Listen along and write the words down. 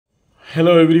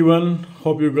Hello everyone,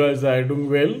 hope you guys are doing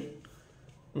well.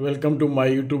 Welcome to my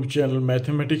YouTube channel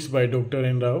Mathematics by Dr.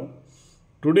 N. Rao.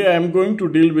 Today I am going to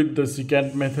deal with the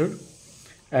SECANT method,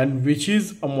 and which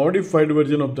is a modified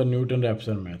version of the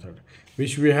Newton-Raphson method,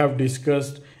 which we have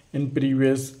discussed in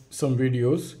previous some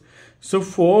videos. So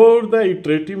for the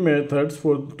iterative methods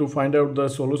to find out the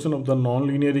solution of the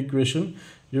non-linear equation,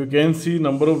 you can see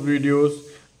number of videos.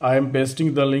 I am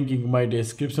pasting the link in my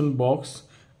description box.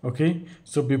 Okay,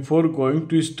 so before going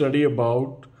to study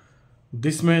about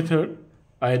this method,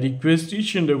 I request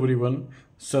each and everyone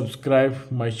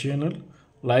subscribe my channel,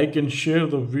 like and share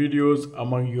the videos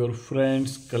among your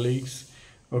friends, colleagues,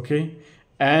 okay,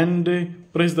 and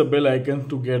press the bell icon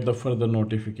to get the further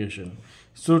notification.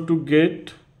 So to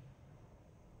get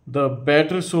the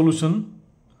better solution,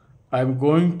 I'm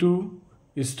going to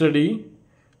study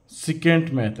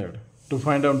SECANT method to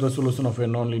find out the solution of a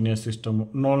non-linear system,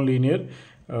 non-linear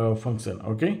function.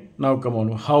 Okay, now come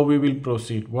on, how we will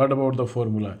proceed? What about the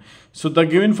formula? So the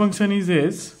given function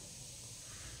is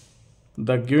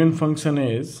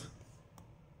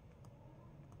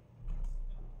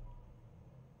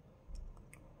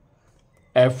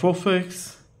f of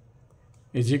x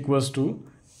is equals to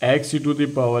x e to the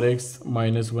power x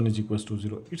minus 1 is equals to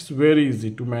 0. It's very easy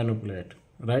to manipulate,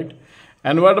 right?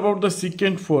 And what about the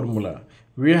secant formula?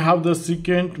 We have the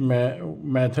secant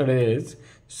method is,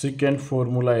 secant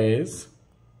formula is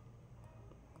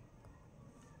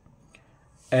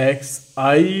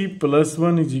xi plus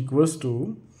 1 is equals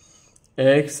to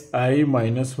xi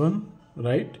minus 1,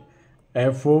 right?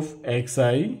 F of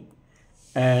xi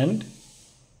and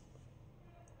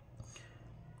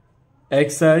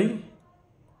xi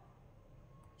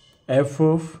f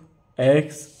of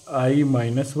xi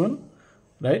minus 1,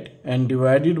 right? And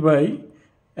divided by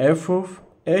f of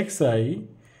xi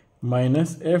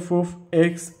minus f of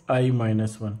xi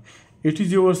minus 1. It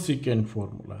is your secant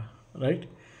formula, right?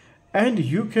 And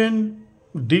you can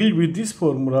deal with this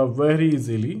formula very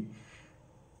easily.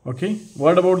 Okay,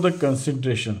 what about the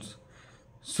concentrations?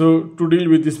 So to deal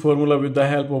with this formula with the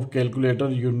help of calculator,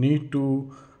 you need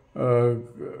to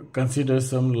consider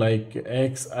some like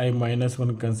xi minus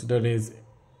 1 considered as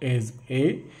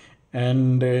A,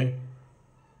 and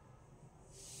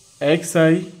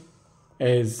xi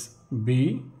as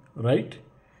B, right?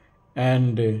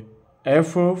 And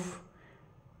f of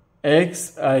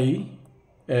xi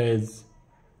as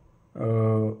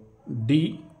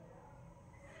D,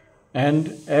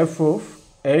 and f of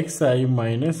xi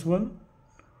minus 1,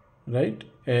 right,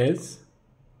 as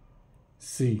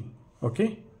C.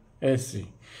 Okay, as C.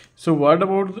 So what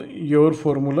about your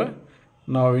formula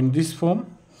now in this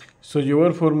form? So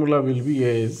your formula will be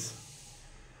as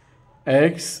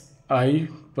xi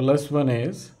plus 1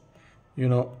 as, you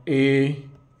know, A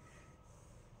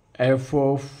f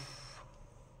of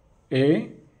A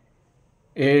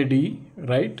AD,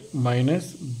 right,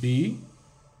 minus B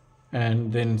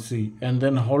and then C, and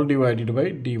then whole divided by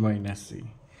D minus C.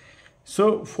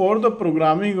 So for the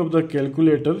programming of the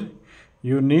calculator,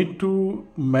 you need to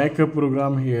make a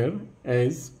program here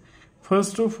as,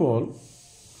 first of all,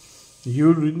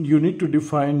 you need to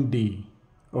define D.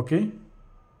 Okay,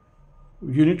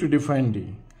 you need to define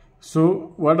D.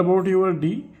 So what about your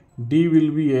D? D will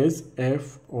be as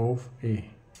f of A.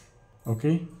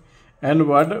 Okay, and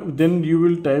what then you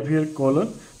will type here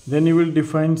colon, then you will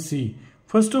define C.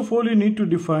 First of all, you need to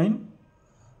define,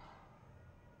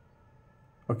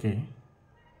 okay,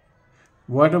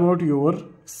 what about your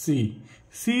C?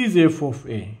 C is f of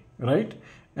A, right?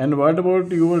 And what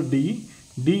about your D?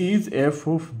 D is f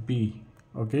of B.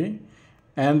 Okay,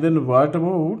 and then what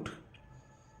about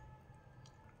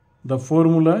the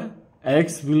formula?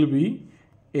 X will be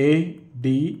A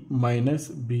D minus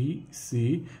B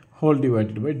C whole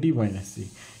divided by D minus C.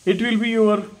 It will be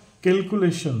your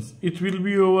calculations. It will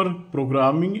be your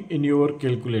programming in your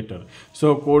calculator.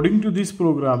 So according to this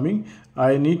programming,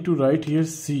 I need to write here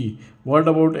C. What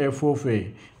about f of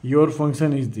A? Your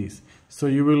function is this. So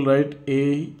you will write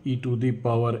A e to the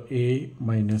power A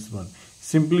minus 1.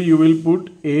 Simply you will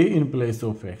put A in place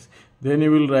of X. Then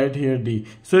you will write here D.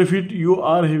 So if you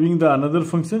are having the another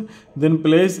function, then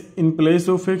place in place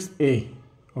of X A.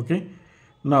 Okay.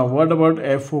 Now what about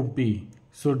f of B?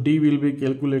 So D will be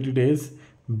calculated as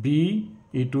B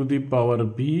e to the power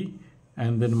B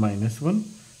and then minus 1.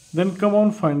 Then come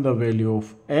on, find the value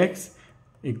of X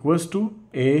equals to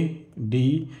A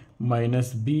D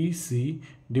minus B C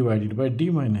divided by D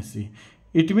minus C.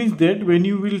 It means that when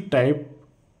you will type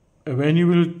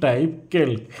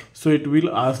calc, so it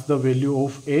will ask the value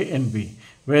of A and B.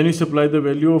 When you supply the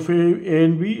value of A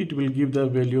and B, it will give the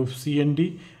value of C and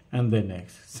D and then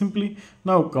X. Simply,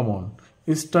 now come on,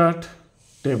 start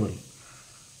table.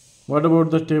 What about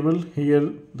the table?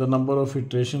 Here the number of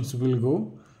iterations will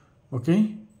go,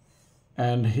 okay,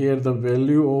 and here the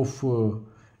value of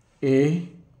A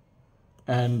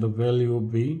and the value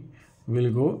of B will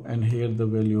go, and here the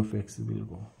value of X will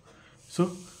go.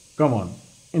 So come on,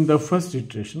 in the first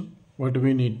iteration what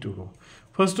we need to do?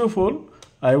 First of all,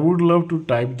 I would love to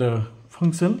type the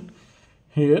function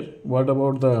here. What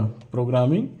about the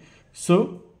programming?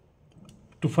 So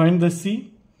to find the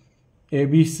C,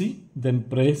 ABC, then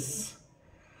press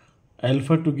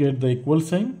alpha to get the equal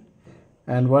sign.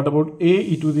 And what about A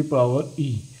e to the power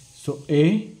E? So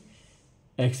A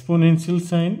exponential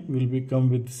sign will become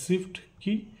with shift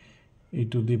key e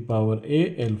to the power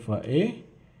A alpha A,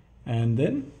 and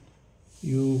then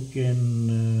you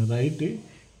can write a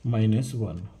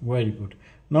 -1. Very good.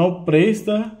 Now press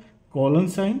the colon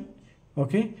sign,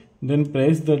 okay, then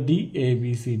press the D, A,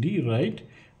 B, C, D, right?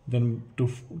 Then to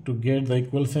get the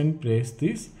equal sign, press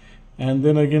this, and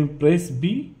then again press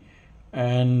B,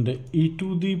 and e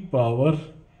to the power,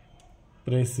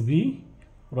 press B,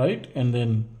 right? And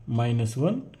then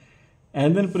 -1,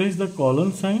 and then press the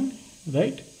colon sign,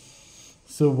 right?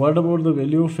 So what about the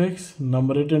value of X?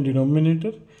 Numerator and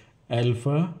denominator,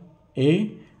 alpha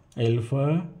A,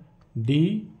 alpha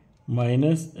D,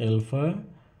 minus alpha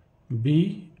B,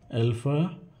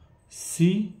 alpha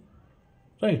C,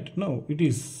 right? No, it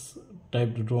is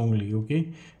typed wrongly, okay?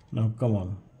 Now come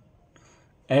on,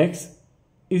 X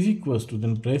is equals to,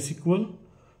 then press equal,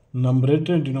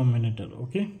 numerator and denominator,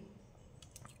 okay,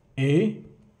 A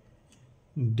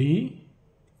D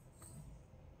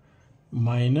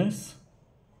minus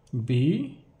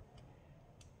B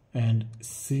and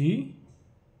C,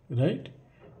 right,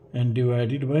 and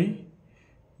divided by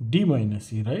D minus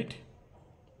C, right?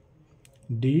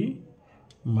 D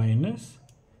minus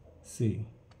C,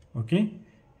 okay,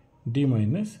 D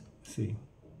minus C,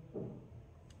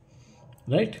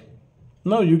 right?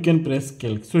 Now you can press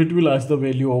calc. So it will ask the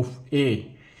value of A.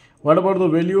 What about the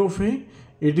value of A?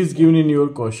 It is given in your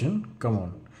question. Come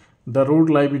on, the root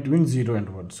lie between 0 and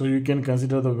 1. So you can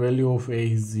consider the value of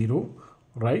A is 0,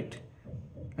 right?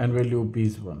 And value of B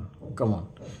is 1. Come on.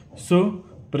 So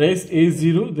press A is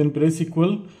 0, then press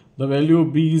equal, the value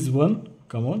of B is 1.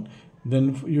 Come on.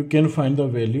 Then you can find the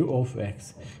value of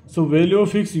X. So value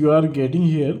of X you are getting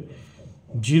here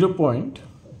 0 point.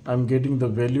 I'm getting the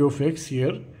value of X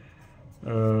here.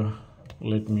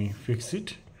 Let me fix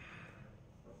it.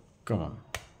 Come on,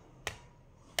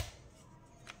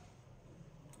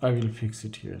 I will fix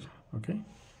it here, okay?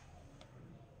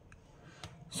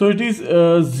 So it is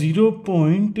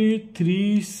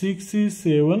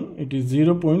 0.367, it is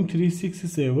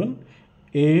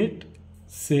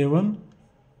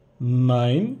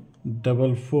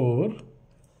 0.3678794,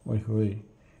 wait,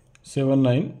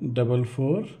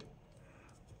 794412.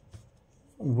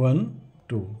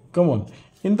 Come on,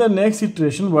 in the next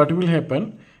iteration what will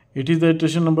happen? It is the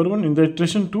iteration number 1. In the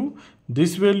iteration 2,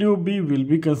 this value of B will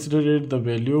be considered as the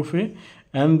value of A,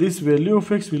 and this value of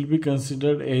X will be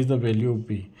considered as the value of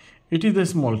B. It is a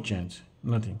small change,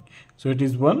 nothing. So it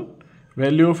is 1,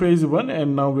 value of A is 1,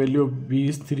 and now value of B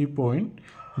is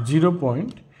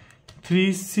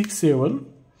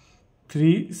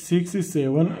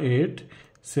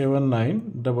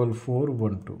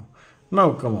 3.0.367879412.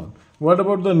 Now come on, what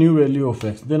about the new value of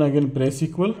X? Then again press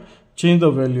equal, change the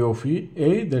value of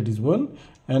A, that is 1,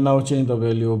 and now change the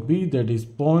value of B, that is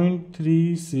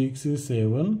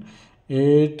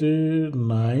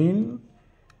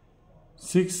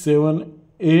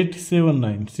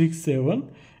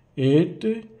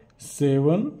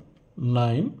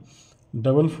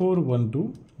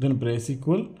Then press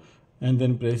equal, and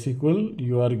then press equal,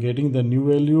 you are getting the new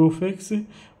value of X.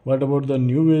 What about the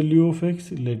new value of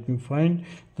X? Let me find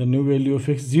the new value of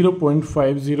X,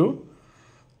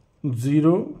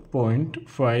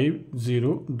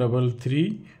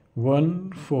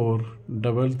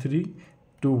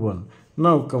 0.5033143321.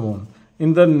 Now come on,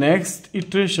 in the next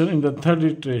iteration, in the third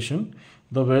iteration,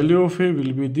 the value of A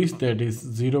will be this, that is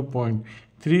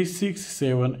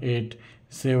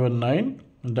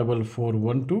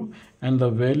 0.3678794412, and the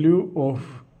value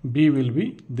of B will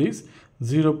be this,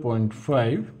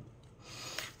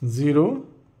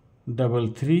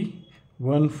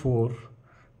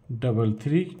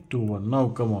 0.5033143321. Now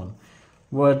come on,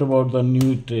 what about the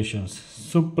new iterations?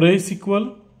 So press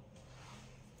equal,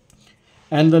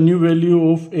 and the new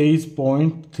value of A is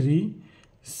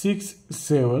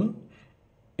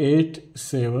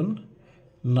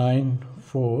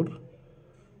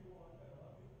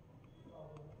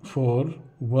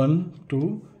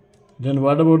Then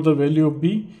what about the value of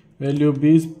B? Value of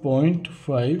B is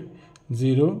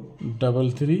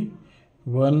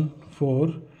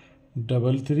 0.5033143321.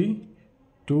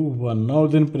 3321. Now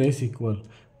then press equal.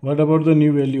 What about the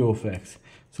new value of x?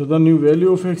 So the new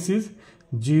value of x is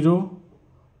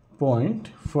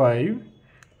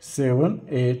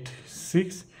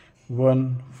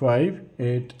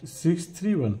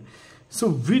 0.5786158631. So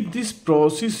with this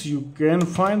process you can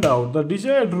find out the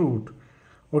desired root.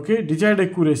 Okay, desired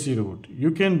accuracy root.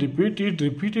 You can repeat it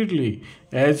repeatedly,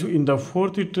 as in the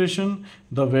fourth iteration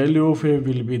the value of a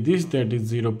will be this, that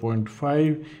is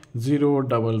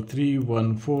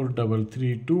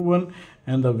 0.5033143321,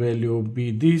 and the value of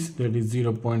b this, that is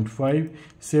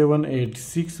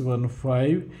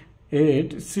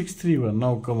 0.5786158631.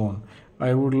 Now come on,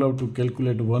 I would love to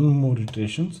calculate one more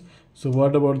iterations. So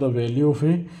what about the value of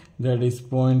a? That is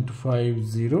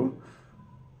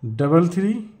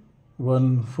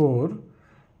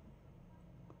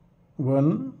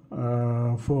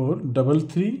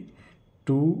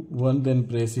Then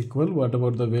press equal. What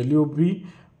about the value of b?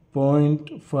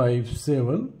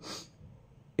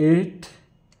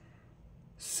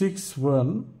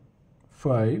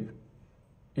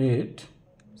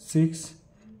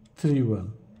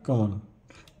 Come on,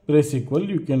 press equal.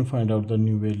 You can find out the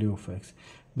new value of x.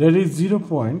 That is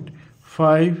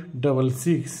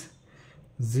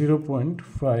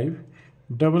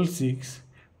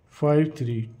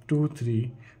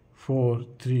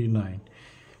 0.56653233439.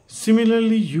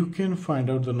 Similarly, you can find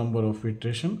out the number of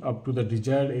iteration up to the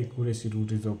desired accuracy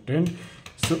root is obtained.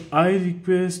 So I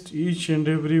request each and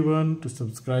everyone to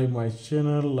subscribe my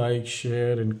channel, like,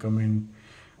 share and comment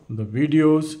the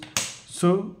videos.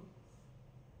 So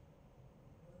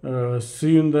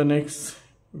see you in the next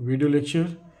video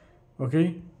lecture.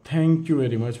 Okay, thank you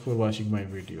very much for watching my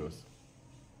videos.